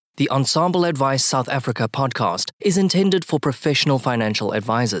The Ensemble Advice South Africa podcast is intended for professional financial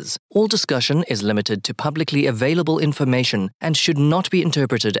advisors. All discussion is limited to publicly available information and should not be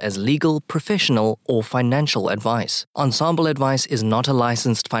interpreted as legal, professional, or financial advice. Ensemble Advice is not a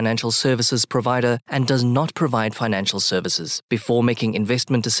licensed financial services provider and does not provide financial services. Before making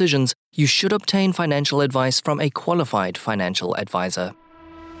investment decisions, you should obtain financial advice from a qualified financial advisor.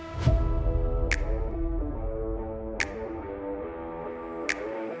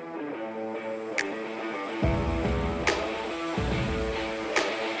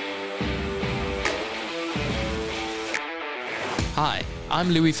 Hi, I'm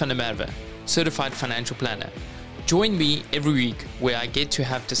Louis van der Merwe, Certified Financial Planner. Join me every week where I get to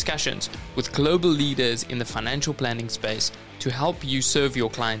have discussions with global leaders in the financial planning space to help you serve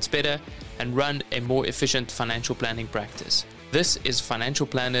your clients better and run a more efficient financial planning practice. This is Financial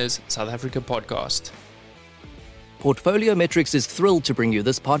Planners South Africa podcast. Portfolio Metrics is thrilled to bring you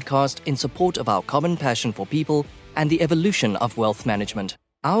this podcast in support of our common passion for people and the evolution of wealth management.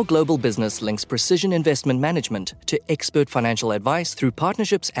 Our global business links precision investment management to expert financial advice through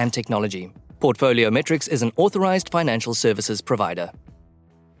partnerships and technology. Portfolio Metrics is an authorized financial services provider.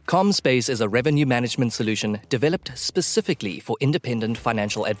 ComSpace is a revenue management solution developed specifically for independent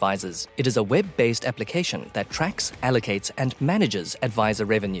financial advisors. It is a web-based application that tracks, allocates, and manages advisor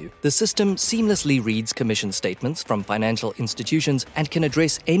revenue. The system seamlessly reads commission statements from financial institutions and can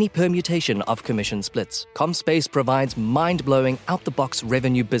address any permutation of commission splits. ComSpace provides mind-blowing, out-the-box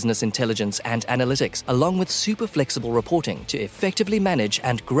revenue business intelligence and analytics, along with super flexible reporting to effectively manage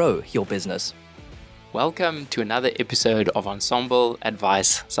and grow your business. Welcome to another episode of Ensemble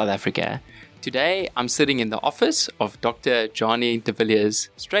Advice South Africa. Today, I'm sitting in the office of Dr. Jeannie de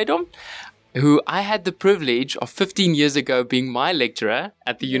Villiers-Strijdom, who I had the privilege of 15 years ago being my lecturer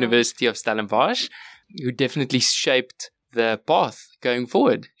at the University of Stellenbosch, who definitely shaped the path going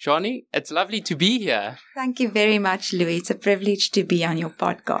forward. Jeannie, it's lovely to be here. Thank you very much, Louis. It's a privilege to be on your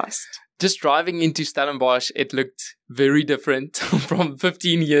podcast. Just driving into Stellenbosch, it looked very different from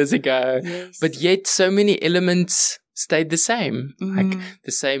 15 years ago. Yes. But yet so many elements stayed the same. Like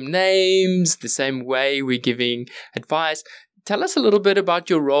the same names, the same way we're giving advice. Tell us a little bit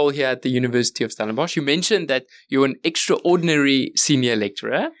about your role here at the University of Stellenbosch. You mentioned that you're an extraordinary senior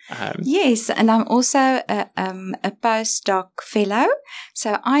lecturer. Yes, and I'm also a postdoc fellow.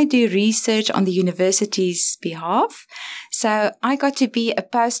 So I do research on the university's behalf. So I got to be a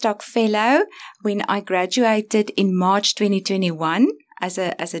postdoc fellow when I graduated in March 2021 as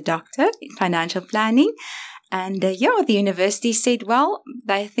a doctor in financial planning. And the university said, well,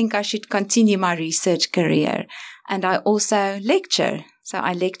 they think I should continue my research career. And I also lecture. So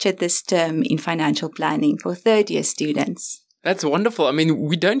I lectured this term in financial planning for third-year students. That's wonderful. I mean,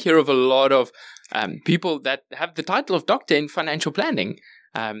 we don't hear of a lot of people that have the title of doctor in financial planning.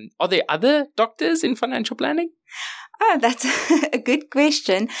 Are there other doctors in financial planning? Oh, that's a good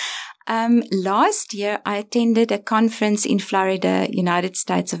question. Last year, I attended a conference in Florida, United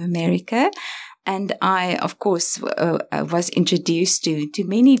States of America. And I, of course, was introduced to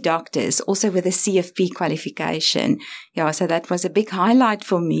many doctors, also with a CFP qualification. Yeah, so that was a big highlight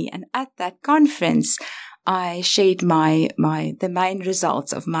for me. And at that conference, I shared the main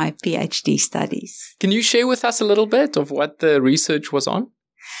results of my PhD studies. Can you share with us a little bit of what the research was on?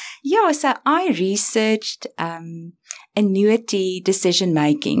 Yeah, so I researched annuity decision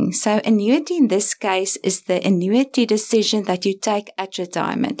making. So annuity in this case is the annuity decision that you take at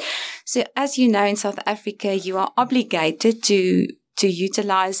retirement. So as you know, in South Africa, you are obligated to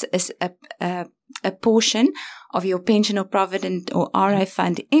utilize a portion of your pension or provident or RA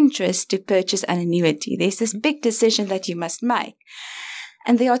fund interest to purchase an annuity. There's this big decision that you must make.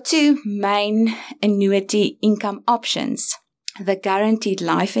 And there are two main annuity income options. The guaranteed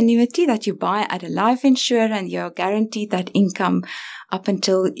life annuity that you buy at a life insurer and you're guaranteed that income up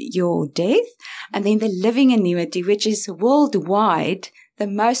until your death. And then the living annuity, which is worldwide the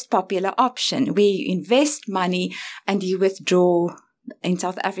most popular option, where you invest money and you withdraw in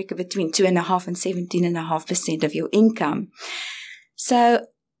South Africa between 2.5% and 17.5% of your income. So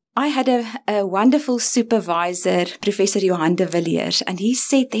I had a wonderful supervisor, Professor Jeannie de Villiers, and he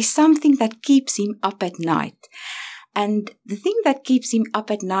said there's something that keeps him up at night. And the thing that keeps him up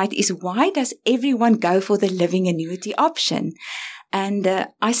at night is, why does everyone go for the living annuity option? And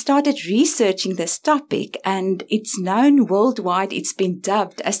I started researching this topic, and it's known worldwide. It's been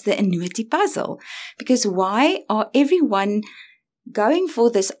dubbed as the annuity puzzle. Because why are everyone going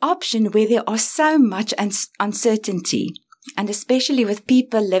for this option where there are so much uncertainty? And especially with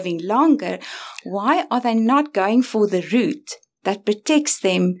people living longer, why are they not going for the route that protects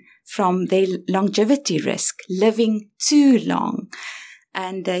them from their longevity risk, living too long?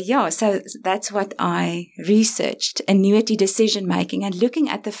 And so that's what I researched, annuity decision making, and looking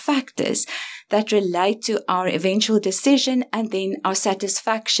at the factors that relate to our eventual decision and then our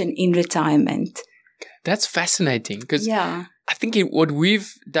satisfaction in retirement. That's fascinating because Yeah. I think what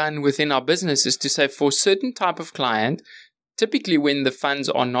we've done within our business is to say for a certain type of client, typically when the funds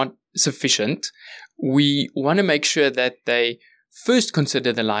are not sufficient, we want to make sure that they first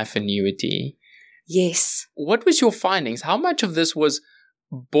consider the life annuity. Yes. What was your findings? How much of this was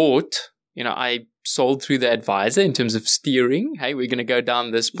bought? I sold through the advisor in terms of steering. Hey, we're going to go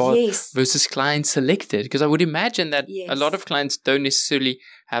down this path. Yes. Versus client selected. Because I would imagine that Yes. a lot of clients don't necessarily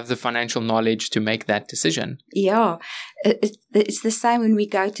have the financial knowledge to make that decision. Yeah. It's the same when we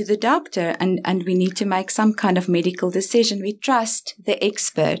go to the doctor and we need to make some kind of medical decision. We trust the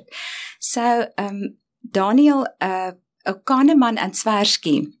expert. So, Daniel Kahneman and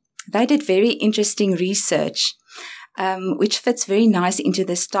Swersky, they did very interesting research, which fits very nice into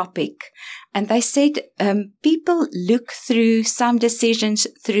this topic. And they said people look through some decisions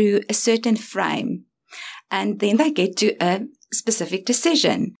through a certain frame, and then they get to a specific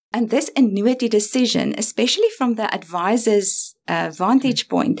decision. And this annuity decision, especially from the advisor's vantage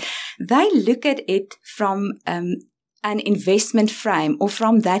point, they look at it from an investment frame or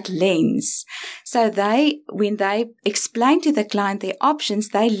from that lens. So when they explain to the client their options,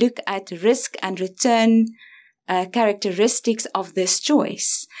 they look at risk and return characteristics of this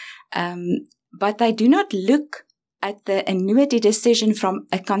choice. But they do not look at the annuity decision from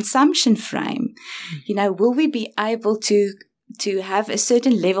a consumption frame. Will we be able to have a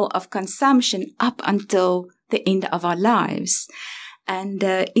certain level of consumption up until the end of our lives? And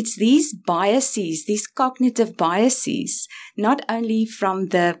it's these biases, these cognitive biases, not only from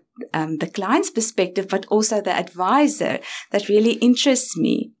the client's perspective, but also the advisor, that really interests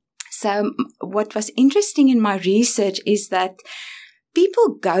me. So what was interesting in my research is that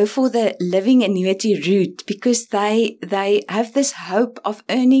people go for the living annuity route because they have this hope of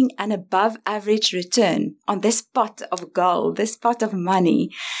earning an above average return on this pot of gold, this pot of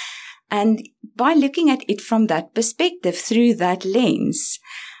money. And by looking at it from that perspective, through that lens,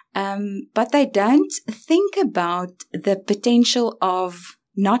 but they don't think about the potential of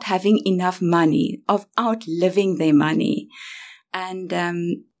not having enough money, of outliving their money. And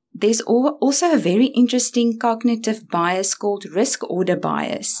there's also a very interesting cognitive bias called risk order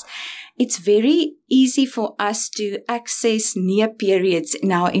bias. It's very easy for us to access near periods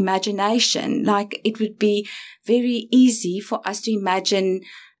in our imagination. Like it would be very easy for us to imagine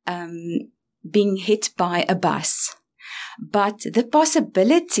being hit by a bus. But the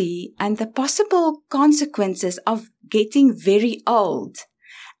possibility and the possible consequences of getting very old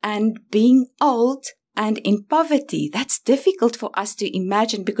and being old and in poverty, that's difficult for us to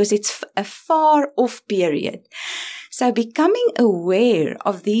imagine because it's a far off period. So becoming aware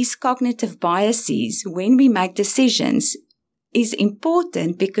of these cognitive biases when we make decisions is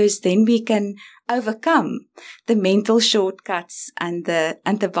important because then we can overcome the mental shortcuts and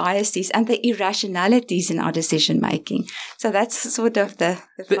the biases and the irrationalities in our decision making. So that's sort of the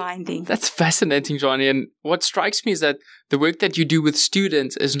finding. That's fascinating, Jeannie. And what strikes me is that the work that you do with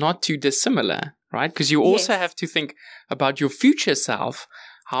students is not too dissimilar, right? Because you also have to think about your future self.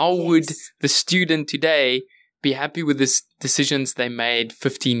 How would the student today be happy with the decisions they made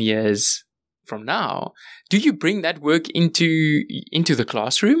 15 years from now? Do you bring that work into the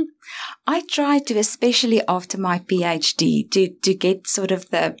classroom? I try to, especially after my PhD, to get sort of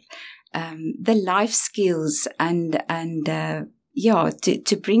the life skills and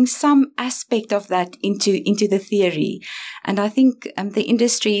to bring some aspect of that into the theory. And I think the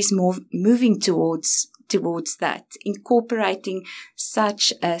industry is more moving towards that, incorporating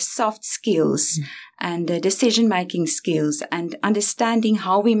such soft skills and decision-making skills and understanding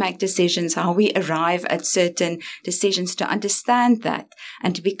how we make decisions, how we arrive at certain decisions, to understand that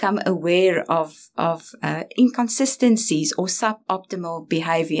and to become aware of inconsistencies or suboptimal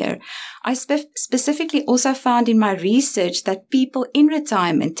behavior. I specifically also found in my research that people in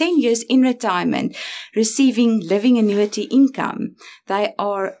retirement, 10 years in retirement, receiving living annuity income, they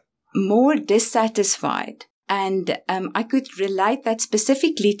are more dissatisfied. And I could relate that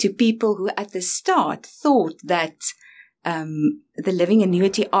specifically to people who at the start thought that the living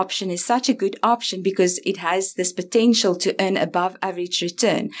annuity option is such a good option because it has this potential to earn above average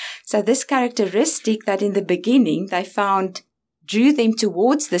return. So this characteristic that in the beginning they found drew them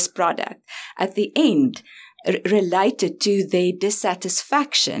towards this product, at the end related to their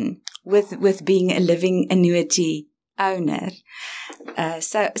dissatisfaction with being a living annuity owner.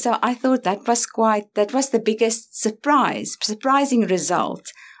 So I thought that was the biggest surprising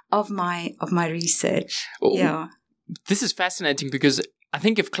result of my research. Oh, yeah. This is fascinating because I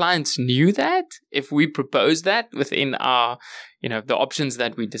think if clients knew that, if we propose that within our, the options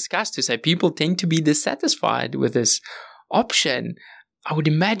that we discussed, to say people tend to be dissatisfied with this option, I would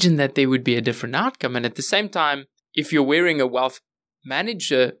imagine that there would be a different outcome. And at the same time, if you're wearing a wealth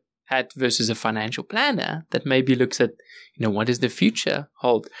manager hat versus a financial planner that maybe looks at, what does the future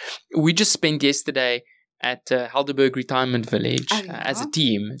hold? We just spent yesterday at Helderberg Retirement Village as a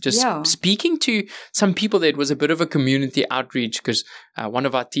team, just speaking to some people there. It was a bit of a community outreach because one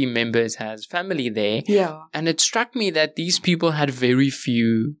of our team members has family there. Yeah. And it struck me that these people had very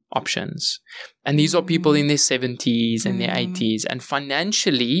few options. And these are people in their 70s and their 80s. And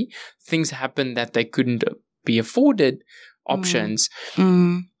financially, things happened that they couldn't be afforded options.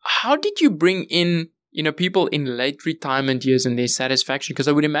 How did you bring in people in late retirement years and their satisfaction? Because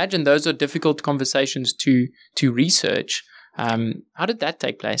I would imagine those are difficult conversations to research. How did that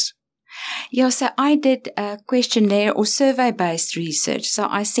take place? Yeah, so I did a questionnaire or survey-based research. So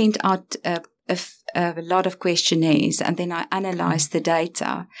I sent out a lot of questionnaires and then I analyzed the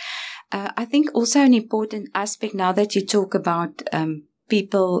data. I think also an important aspect now that you talk about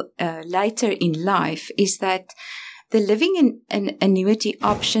people later in life is that the living in an annuity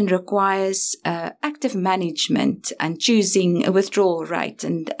option requires active management and choosing a withdrawal rate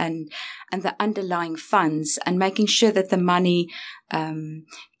and the underlying funds and making sure that the money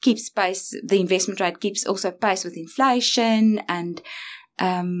keeps pace, the investment rate keeps also pace with inflation. And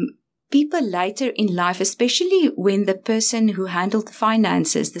people later in life, especially when the person who handled the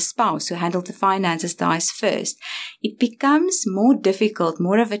finances, the spouse who handled the finances dies first, it becomes more difficult,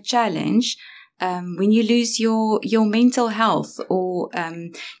 more of a challenge when you lose your mental health or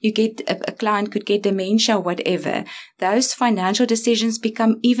you get a client could get dementia or whatever. Those financial decisions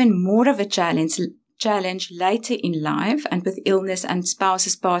become even more of a challenge later in life and with illness and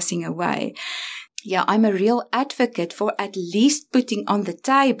spouses passing away. Yeah, I'm a real advocate for at least putting on the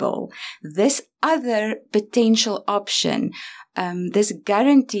table this other potential option, this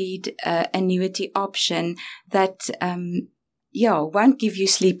guaranteed annuity option that won't give you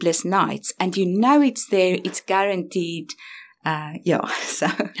sleepless nights. And it's there, it's guaranteed. So.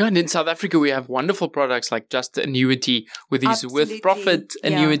 Yeah, and in South Africa, we have wonderful products like Just Annuity with these with-profit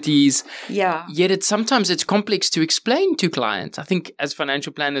annuities. Yeah. Yet sometimes it's complex to explain to clients. I think as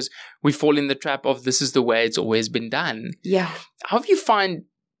financial planners, we fall in the trap of this is the way it's always been done. Yeah. How do you find,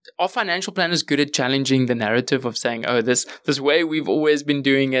 are financial planners good at challenging the narrative of saying, oh, this way we've always been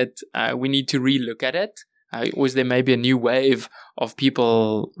doing it, we need to relook at it? Or is there maybe a new wave of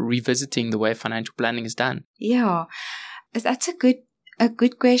people revisiting the way financial planning is done? Yeah, that's a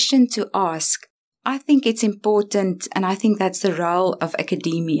good question to ask. I think it's important, and I think that's the role of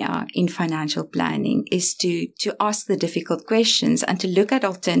academia in financial planning, is to ask the difficult questions and to look at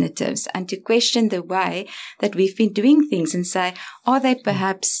alternatives and to question the way that we've been doing things and say, are they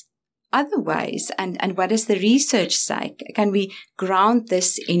perhaps other ways, and what does the research say? Can we ground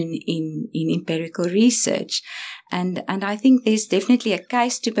this in empirical research? And I think there's definitely a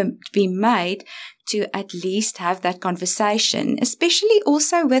case to be made to at least have that conversation, especially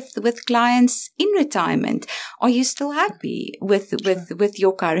also with clients in retirement. Are you still happy with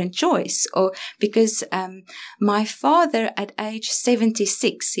your current choice? Or because my father at age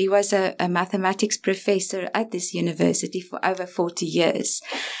 76, he was a mathematics professor at this university for over 40 years.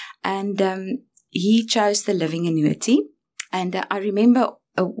 And he chose the living annuity. And I remember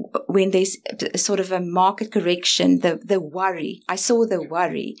when there's sort of a market correction, the worry. I saw the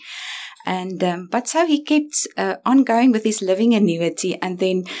worry. And but so he kept on going with his living annuity. And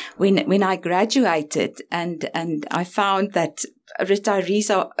then when I graduated and I found that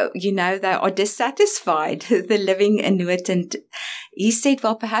retirees are, they are dissatisfied, the living annuitant, he said,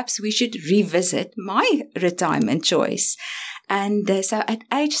 well, perhaps we should revisit my retirement choice. And so at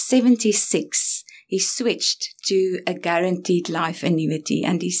age 76, he switched to a guaranteed life annuity,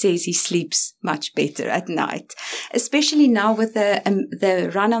 and he says he sleeps much better at night, especially now with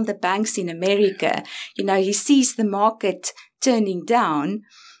the run on the banks in America. He sees the market turning down,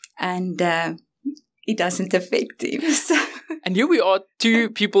 and it doesn't affect him. So. And here we are, two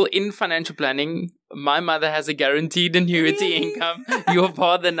people in financial planning. My mother has a guaranteed annuity income. Your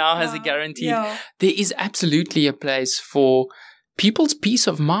father now has a guaranteed. Yeah. There is absolutely a place for people's peace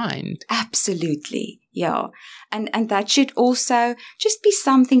of mind. Absolutely. Yeah. And that should also just be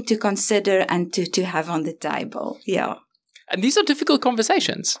something to consider and to have on the table. Yeah. And these are difficult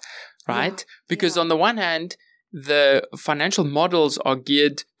conversations, right? Yeah. Because on the one hand, the financial models are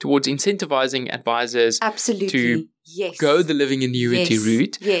geared towards incentivizing advisors to go the living annuity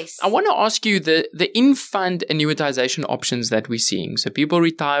route. Yes. I want to ask you the in-fund annuitization options that we're seeing. So people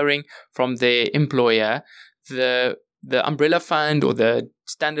retiring from their employer, the the umbrella fund or the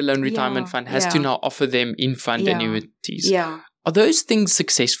standalone retirement fund has to yeah. now offer them in-fund Yeah. annuities. Yeah. Are those things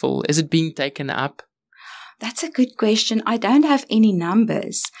successful? Is it being taken up? That's a good question. I don't have any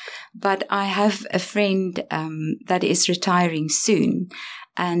numbers, but I have a friend that is retiring soon.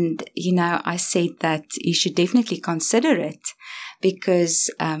 And, I said that you should definitely consider it because,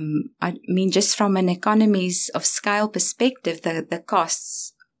 just from an economies of scale perspective, the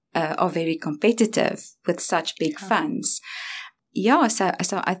costs are very competitive with such big funds. Yeah, so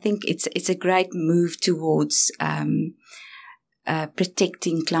I think it's a great move towards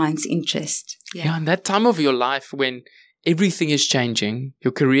protecting clients' interest. Yeah, in that time of your life when everything is changing,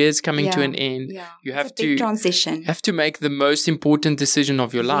 your career is coming to an end. Yeah. You have it's a big transition. You have to make the most important decision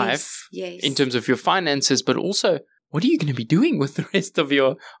of your life in terms of your finances, but also what are you going to be doing with the rest of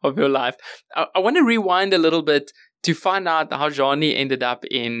your life? I want to rewind a little bit to find out how Jeannie ended up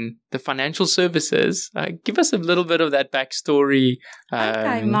in the financial services. Give us a little bit of that backstory.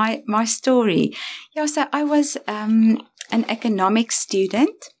 Okay, my story. Yeah, so I was an economics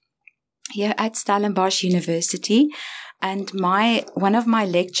student here at Stellenbosch University, and one of my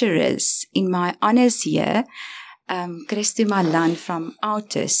lecturers in my honors year, Christo Malan from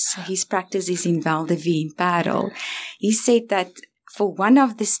Altus, his practice is in Valdevie in Parel. He said that for one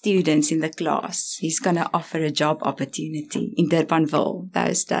of the students in the class, he's going to offer a job opportunity in Durbanville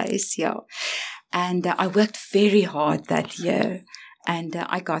those days. Yeah. And I worked very hard that year and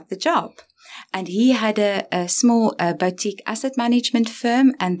I got the job. And he had a small boutique asset management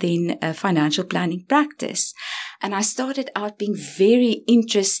firm and then a financial planning practice. And I started out being very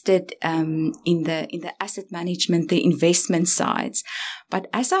interested in the asset management, the investment sides. But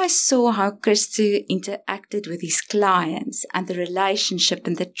as I saw how Christo interacted with his clients and the relationship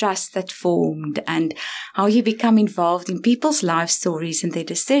and the trust that formed and how you become involved in people's life stories and their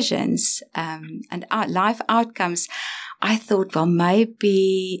decisions and life outcomes, I thought, well,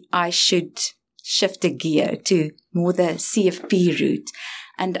 maybe I should shift a gear to more the CFP route.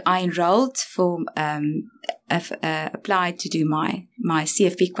 And I enrolled applied to do my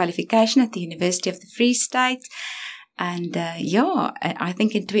CFP qualification at the University of the Free State. And I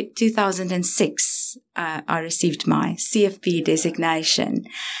think in 2006, I received my CFP designation.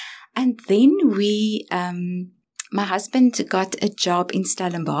 And then my husband got a job in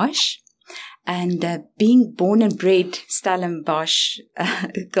Stellenbosch. And being born and bred Stellenbosch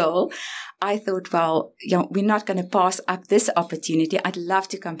girl, I thought, well, we're not going to pass up this opportunity. I'd love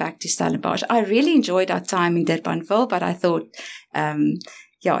to come back to Stellenbosch. I really enjoyed our time in Durbanville, but I thought,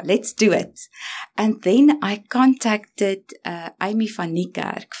 let's do it. And then I contacted Amy van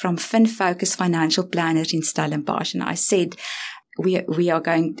Niekerk from FinFocus Financial Planners in Stellenbosch, and I said,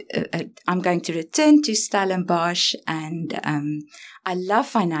 I'm going to return to Stellenbosch, and I love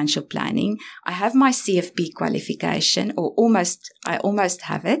financial planning. I have my CFP qualification, I almost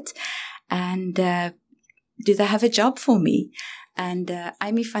have it. And do they have a job for me? And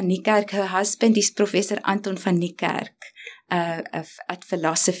Amy van Niekerk, her husband is Professor Anton van Niekerk at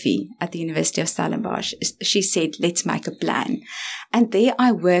philosophy at the University of Stellenbosch. She said, let's make a plan. And there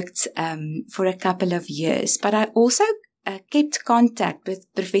I worked for a couple of years, but I also kept contact with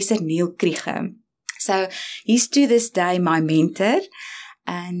Professor Neil Krieger. So he's to this day my mentor,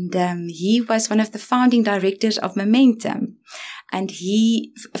 and he was one of the founding directors of Momentum. And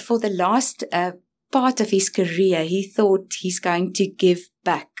he, for the last part of his career, he thought he's going to give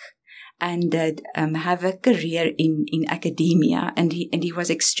back and have a career in academia, and he was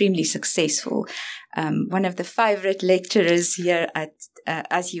extremely successful. One of the favorite lecturers here at,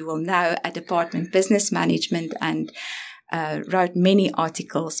 as you will know, at Department Business Management, and wrote many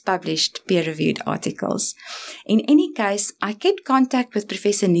articles, published peer-reviewed articles. In any case, I kept contact with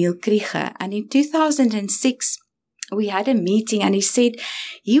Professor Neil Krieger, and in 2006, we had a meeting, and he said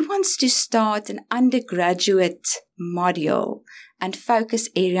he wants to start an undergraduate module and focus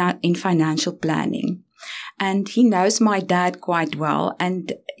area in financial planning. And he knows my dad quite well,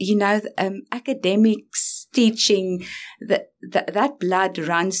 and academics, teaching, that blood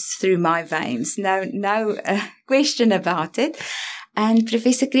runs through my veins. No question about it. And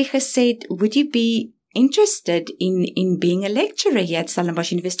Professor Krieger said, would you be interested in being a lecturer here at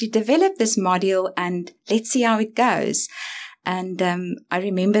Stellenbosch University? Develop this module and let's see how it goes. And I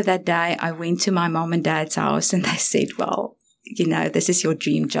remember that day I went to my mom and dad's house, and they said, well, this is your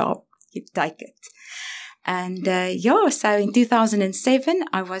dream job. You take it. And so in 2007,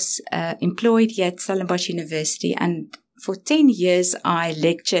 I was employed here at Stellenbosch University, and for 10 years, I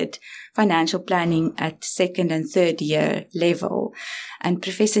lectured financial planning at second and third year level. And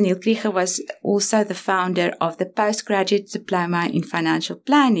Professor Neil Krieger was also the founder of the postgraduate diploma in financial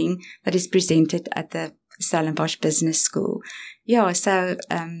planning that is presented at the Stellenbosch Business School. Yeah, so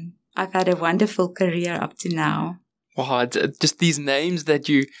I've had a wonderful career up to now. Wow, just these names that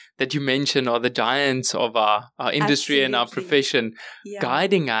you mention are the giants of our industry and our profession,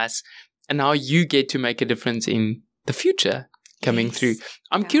 guiding us, and now you get to make a difference in the future coming through.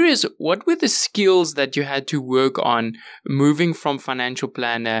 I'm curious, what were the skills that you had to work on moving from financial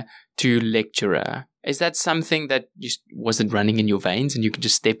planner to lecturer? Is that something that just wasn't running in your veins and you could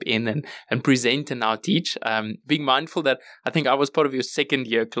just step in and present and now teach? Being mindful that I think I was part of your second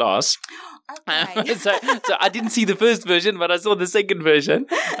year class. Okay. So I didn't see the first version, but I saw the second version.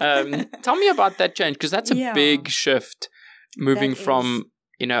 Tell me about that change, because that's a big shift, moving from,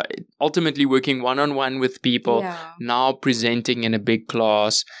 ultimately working one-on-one with people, now presenting in a big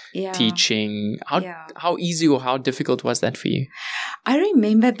class, teaching. How easy or how difficult was that for you? I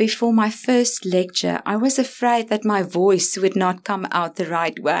remember before my first lecture, I was afraid that my voice would not come out the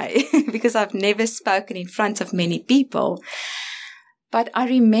right way because I've never spoken in front of many people. But I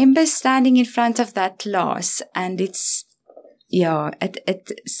remember standing in front of that class, and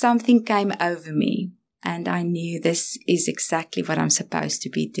something came over me, and I knew this is exactly what I'm supposed to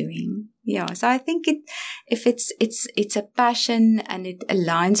be doing. Yeah, so I think if it's a passion and it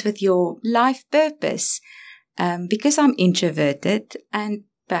aligns with your life purpose, because I'm introverted and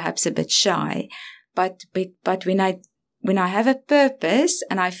perhaps a bit shy, but when I have a purpose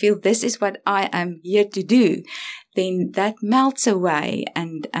and I feel this is what I am here to do, then that melts away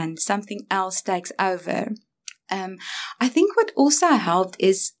and something else takes over. I think what also helped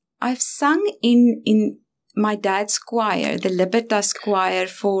is I've sung in my dad's choir, the Libertas choir,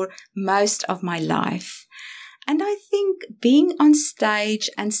 for most of my life. And I think being on stage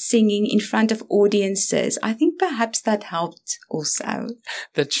and singing in front of audiences, I think perhaps that helped also.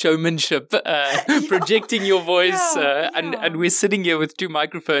 That showmanship, projecting your voice, and we're sitting here with two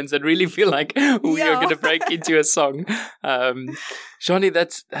microphones that really feel like we are going to break into a song. Jeannie,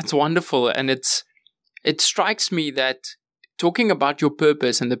 that's wonderful. And it strikes me that talking about your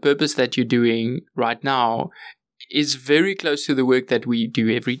purpose and the purpose that you're doing right now is very close to the work that we do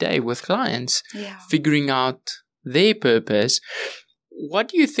every day with clients, figuring out their purpose. What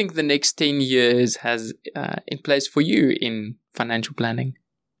do you think the next 10 years has in place for you in financial planning?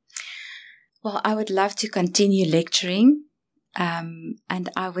 Well, I would love to continue lecturing, and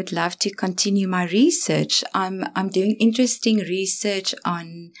I would love to continue my research. I'm doing interesting research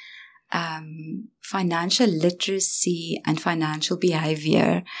on financial literacy and financial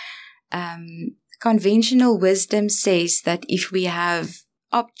behavior. Conventional wisdom says that if we have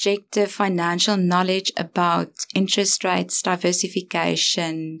objective financial knowledge about interest rates,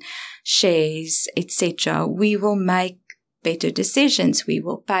 diversification, shares, etc., we will make better decisions. We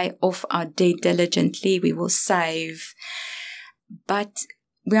will pay off our debt diligently. We will save. But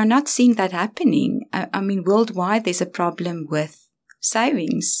we are not seeing that happening. I mean, worldwide, there's a problem with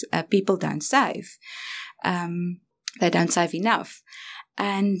savings. People don't save. They don't save enough.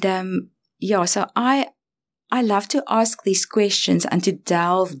 And so I love to ask these questions and to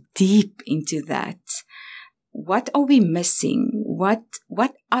delve deep into that. What are we missing? What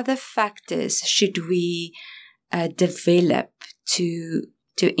other factors should we develop to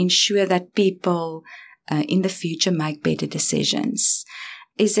ensure that people in the future make better decisions?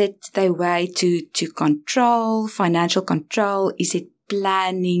 Is it the way to control, financial control? Is it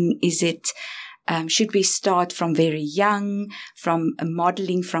planning? Is it should we start from very young, from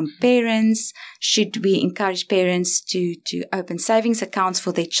modeling from parents? Should we encourage parents to open savings accounts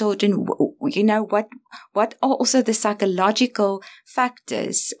for their children? You know, what are also the psychological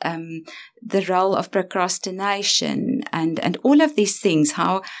factors, the role of procrastination and all of these things?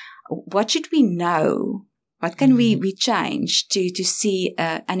 What should we know? What can we change to see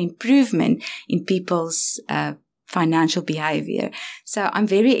an improvement in people's financial behavior? So I'm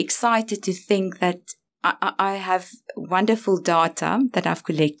very excited to think that I have wonderful data that I've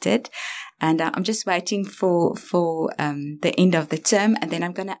collected, and I'm just waiting for the end of the term, and then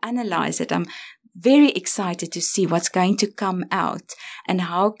I'm going to analyze it. I'm very excited to see what's going to come out and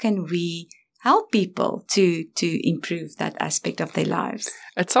how can we help people to improve that aspect of their lives.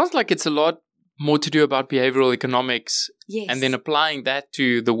 It sounds like it's a lot more to do about behavioral economics, and then applying that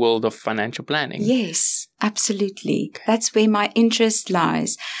to the world of financial planning. Yes, absolutely. That's where my interest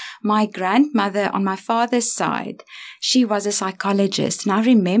lies. My grandmother on my father's side, she was a psychologist. And I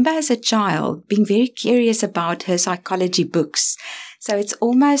remember as a child being very curious about her psychology books. So it's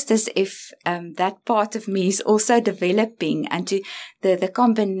almost as if that part of me is also developing, and to the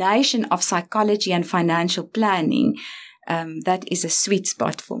combination of psychology and financial planning that is a sweet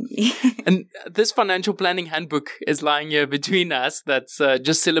spot for me. And this financial planning handbook is lying here between us. That's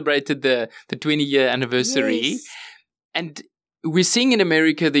just celebrated the 20-year anniversary. Yes. And we're seeing in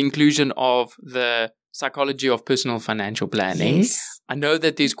America the inclusion of the psychology of personal financial planning. Yes. I know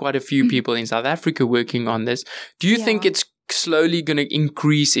that there's quite a few people in South Africa working on this. Do you think it's slowly going to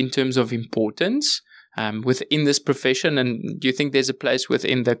increase in terms of importance within this profession? And do you think there's a place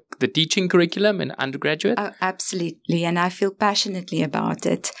within the teaching curriculum in undergraduate? Oh, absolutely. And I feel passionately about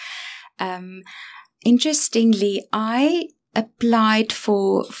it. Interestingly, I applied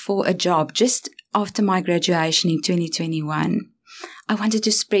for a job just after my graduation in 2021. I wanted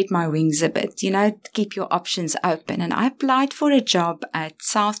to spread my wings a bit, keep your options open. And I applied for a job at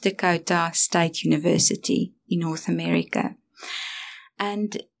South Dakota State University in North America.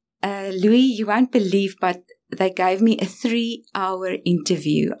 And Louis, you won't believe, but they gave me a 3-hour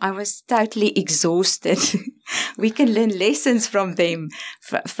interview. I was totally exhausted. We can learn lessons from them,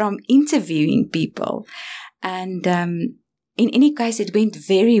 from interviewing people. And in any case, it went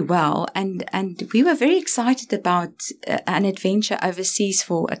very well. And we were very excited about an adventure overseas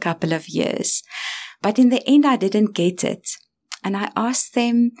for a couple of years. But in the end, I didn't get it. And I asked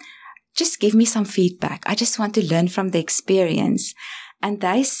them, just give me some feedback. I just want to learn from the experience. And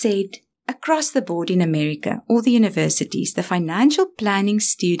they said, across the board in America, all the universities, the financial planning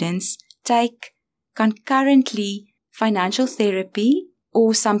students take concurrently financial therapy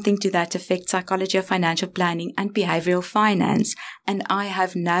or something to that effect, psychology of financial planning and behavioral finance. And I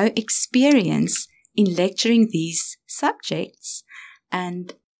have no experience in lecturing these subjects.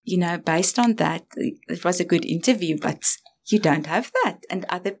 And, based on that, it was a good interview, but you don't have that. And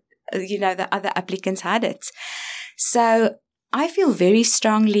the other applicants had it. So I feel very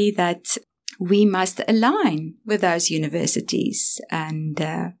strongly that we must align with those universities and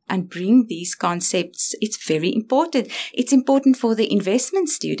bring these concepts. It's very important. It's important for the investment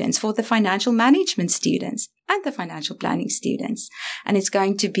students, for the financial management students, and the financial planning students. And it's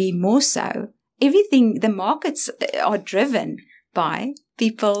going to be more so. Everything, the markets are driven by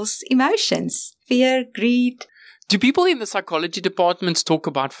people's emotions, fear, greed. Do people in the psychology departments talk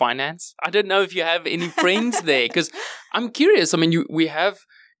about finance? I don't know if you have any friends there, because I'm curious. I mean, we have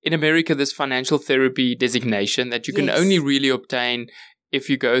in America this financial therapy designation that you can only really obtain if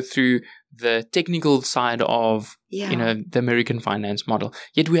you go through the technical side of the American finance model.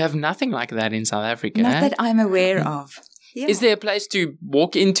 Yet we have nothing like that in South Africa. Not that I'm aware of. Yeah. Is there a place to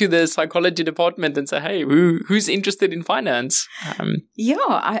walk into the psychology department and say, hey, who's interested in finance? I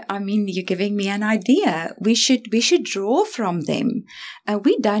mean, you're giving me an idea. We should draw from them.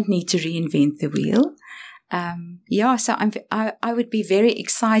 We don't need to reinvent the wheel. So I would be very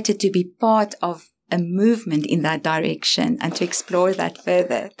excited to be part of a movement in that direction and to explore that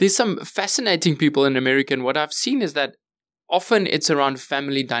further. There's some fascinating people in America, and what I've seen is that often it's around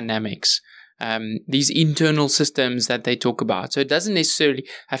family dynamics. These internal systems that they talk about. So it doesn't necessarily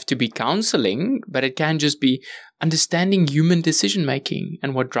have to be counseling, but it can just be understanding human decision making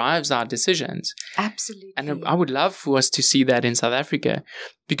and what drives our decisions. Absolutely. And I would love for us to see that in South Africa,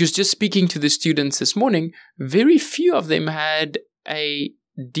 because just speaking to the students this morning, very few of them had a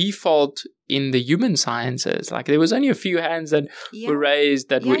default in the human sciences. Like there was only a few hands that were raised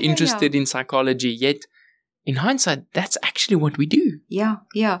that were interested in psychology, yet in hindsight, that's actually what we do. Yeah.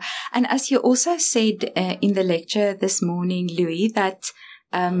 And as you also said in the lecture this morning, Louis, that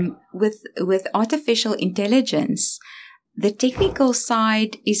with artificial intelligence, the technical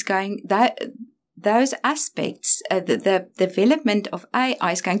side is going, those aspects, the development of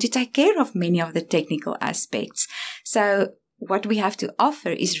AI is going to take care of many of the technical aspects. So what we have to offer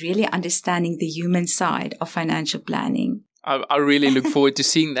is really understanding the human side of financial planning. I really look forward to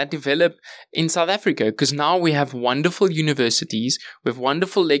seeing that develop in South Africa, because now we have wonderful universities with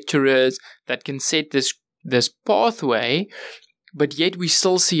wonderful lecturers that can set this pathway, but yet we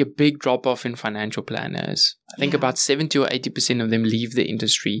still see a big drop-off in financial planners. I think about 70 or 80% of them leave the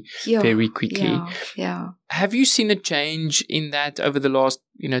industry very quickly. Yeah. Have you seen a change in that over the last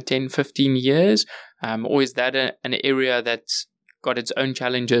 10, 15 years? Or is that an area that's got its own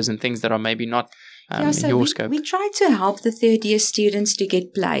challenges and things that are maybe not in your scope? We try to help the third-year students to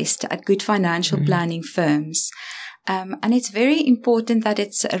get placed at good financial planning firms. And it's very important that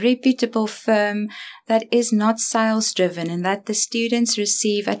it's a reputable firm that is not sales-driven and that the students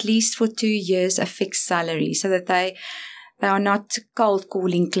receive at least for 2 years a fixed salary so that they are not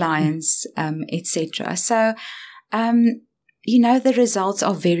cold-calling clients, etc. So, the results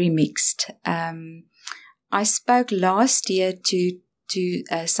are very mixed. I spoke last year to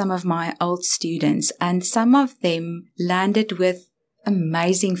some of my old students, and some of them landed with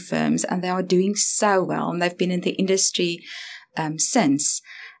amazing firms, and they are doing so well, and they've been in the industry since.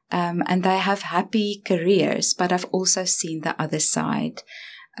 And they have happy careers, but I've also seen the other side,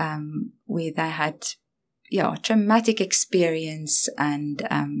 where they had, traumatic experience, and,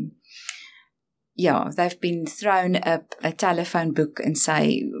 they've been thrown a telephone book and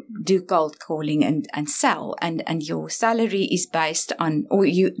say, do cold calling and sell, and your salary is based on, or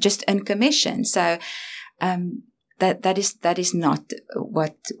you just earn commission. So, that is not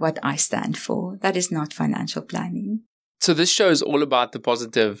what I stand for. That is not financial planning. So this show is all about the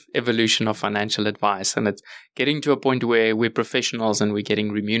positive evolution of financial advice, and it's getting to a point where we're professionals and we're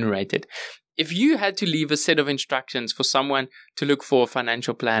getting remunerated. If you had to leave a set of instructions for someone to look for a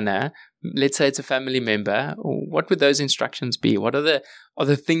financial planner, let's say it's a family member, what would those instructions be? What are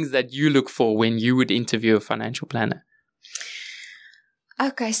the things that you look for when you would interview a financial planner?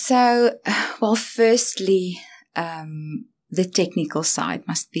 Okay, so, well, firstly, the technical side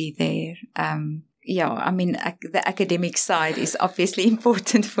must be there. The academic side is obviously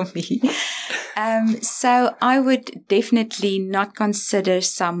important for me. So I would definitely not consider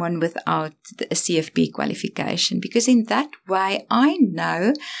someone without a CFP qualification, because in that way I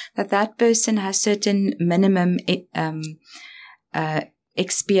know that person has certain minimum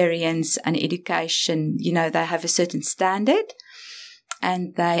experience and education. They have a certain standard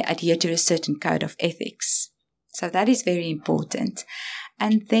and they adhere to a certain code of ethics. So that is very important.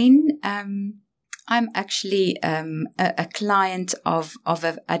 And then I'm actually a client of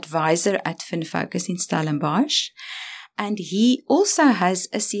an advisor at FinFocus in Stellenbosch, and he also has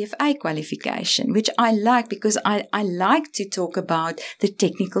a CFA qualification, which I like because I like to talk about the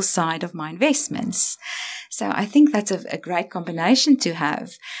technical side of my investments. So I think that's a great combination to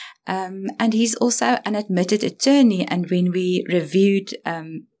have. And he's also an admitted attorney, and when we reviewed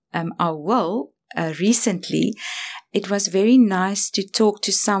our will recently, it was very nice to talk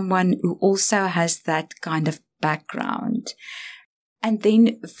to someone who also has that kind of background. And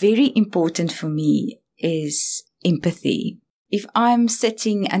then very important for me is empathy. If I'm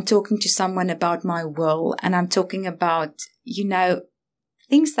sitting and talking to someone about my will, and I'm talking about,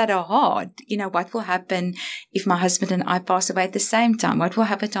 things that are hard, what will happen if my husband and I pass away at the same time? What will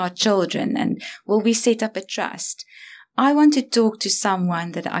happen to our children? And will we set up a trust? I want to talk to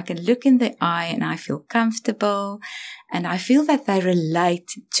someone that I can look in the eye and I feel comfortable, and I feel that they relate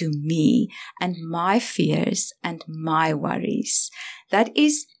to me and my fears and my worries. That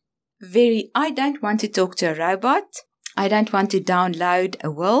is I don't want to talk to a robot. I don't want to download a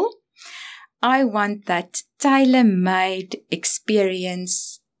will. I want that tailor-made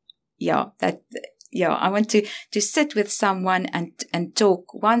experience. I want to sit with someone and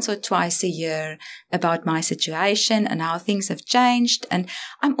talk once or twice a year about my situation and how things have changed. And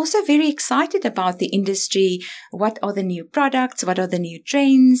I'm also very excited about the industry. What are the new products? What are the new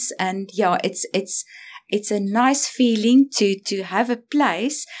trends? And it's a nice feeling to have a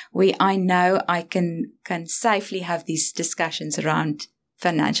place where I know I can safely have these discussions around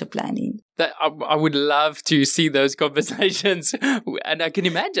financial planning. I would love to see those conversations, and I can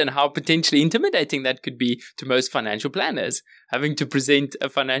imagine how potentially intimidating that could be to most financial planners, having to present a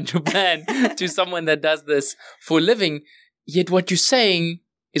financial plan to someone that does this for a living. Yet what you're saying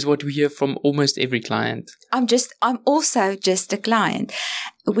is what we hear from almost every client. I'm also just a client.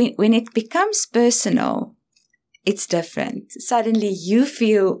 When it becomes personal, it's different. Suddenly you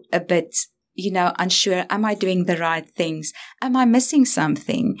feel a bit unsure. Am I doing the right things? Am I missing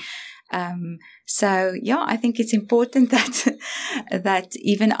something? I think it's important that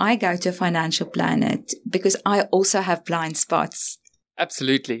even I go to a financial planner, because I also have blind spots.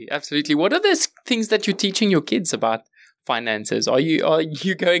 Absolutely. Absolutely. What are the things that you're teaching your kids about finances? Are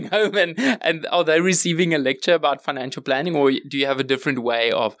you going home and are they receiving a lecture about financial planning, or do you have a different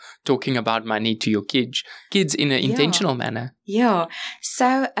way of talking about money to your kids in an intentional manner? Yeah.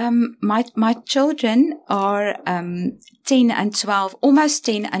 So my children are 10 and 12, almost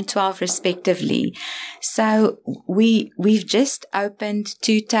 10 and 12 respectively. So we've just opened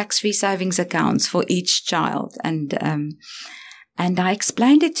 2 tax-free savings accounts for each child, and I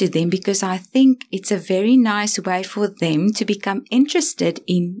explained it to them because I think it's a very nice way for them to become interested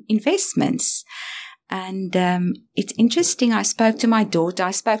in investments. And it's interesting. I spoke to my daughter.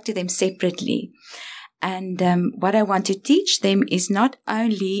 I spoke to them separately. And what I want to teach them is not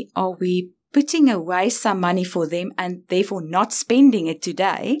only are we putting away some money for them and therefore not spending it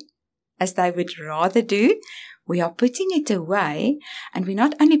today, as they would rather do, we are putting it away. And we're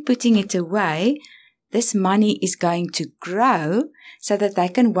not only putting it away, this money is going to grow so that they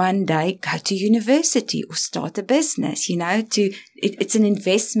can one day go to university or start a business, it's an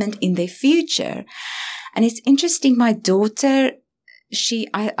investment in their future. And it's interesting, my daughter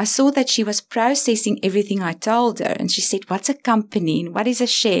I saw that she was processing everything I told her. And she said, what's a company? And what is a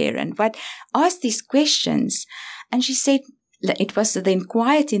share? And asked these questions. And she said, it was then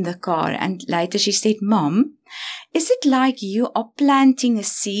quiet in the car. And later she said, Mom, is it like you are planting a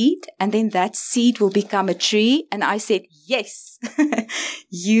seed and then that seed will become a tree? And I said, yes,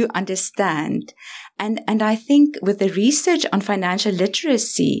 you understand. And I think with the research on financial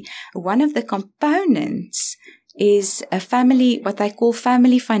literacy, one of the components is what they call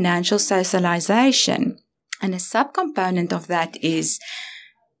family financial socialization. And a subcomponent of that is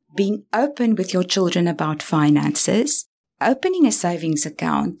being open with your children about finances, opening a savings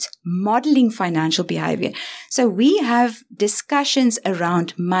account, modeling financial behavior. So we have discussions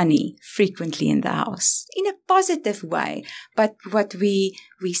around money frequently in the house in a positive way. But what we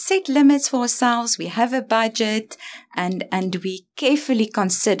set limits for ourselves, we have a budget, and we carefully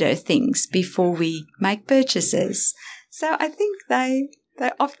consider things before we make purchases. So I think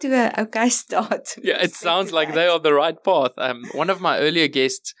they're off to a okay start. Yeah, it sounds like they are the right path. One of my earlier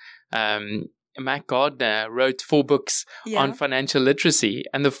guests, Matt Gardner, wrote 4 books on financial literacy,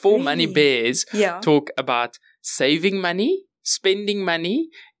 and the 4 money bears talk about saving money, spending money,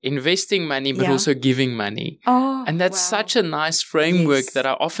 investing money, but also giving money. And that's such a nice framework that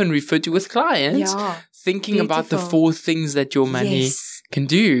I often refer to with clients, thinking about the 4 things that your money can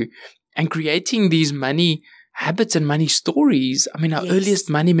do, and creating these money habits and money stories. I mean, our earliest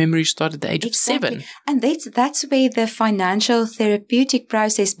money memories start at the age of 7. And that's where the financial therapeutic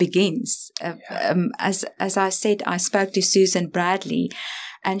process begins. As I said, I spoke to Susan Bradley,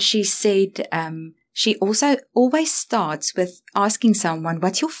 and she said she also always starts with asking someone,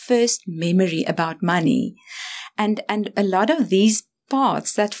 what's your first memory about money? And a lot of these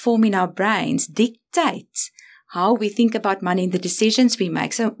parts that form in our brains dictate how we think about money and the decisions we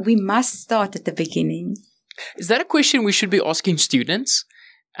make. So we must start at the beginning. Is that a question we should be asking students?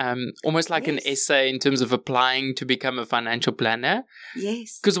 Almost like an essay in terms of applying to become a financial planner?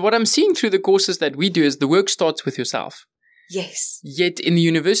 Yes. Because what I'm seeing through the courses that we do is the work starts with yourself. Yes. Yet in the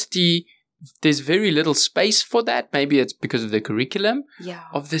university, there's very little space for that. Maybe it's because of the curriculum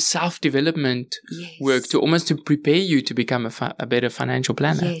of the self-development work to prepare you to become a better financial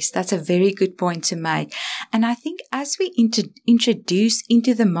planner. Yes, that's a very good point to make. And I think as we introduce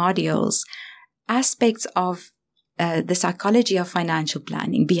into the modules aspects of the psychology of financial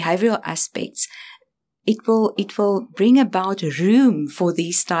planning, behavioral aspects, it will bring about room for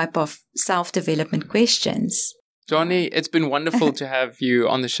these type of self-development questions. Johnny, it's been wonderful to have you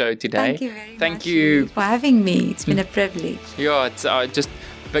on the show today. Thank you very much. Thank you for having me. It's been a privilege. Yeah, it's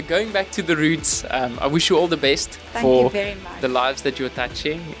but going back to the roots, I wish you all the best for the lives that you're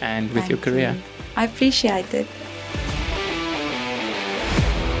touching and with your career. I appreciate it.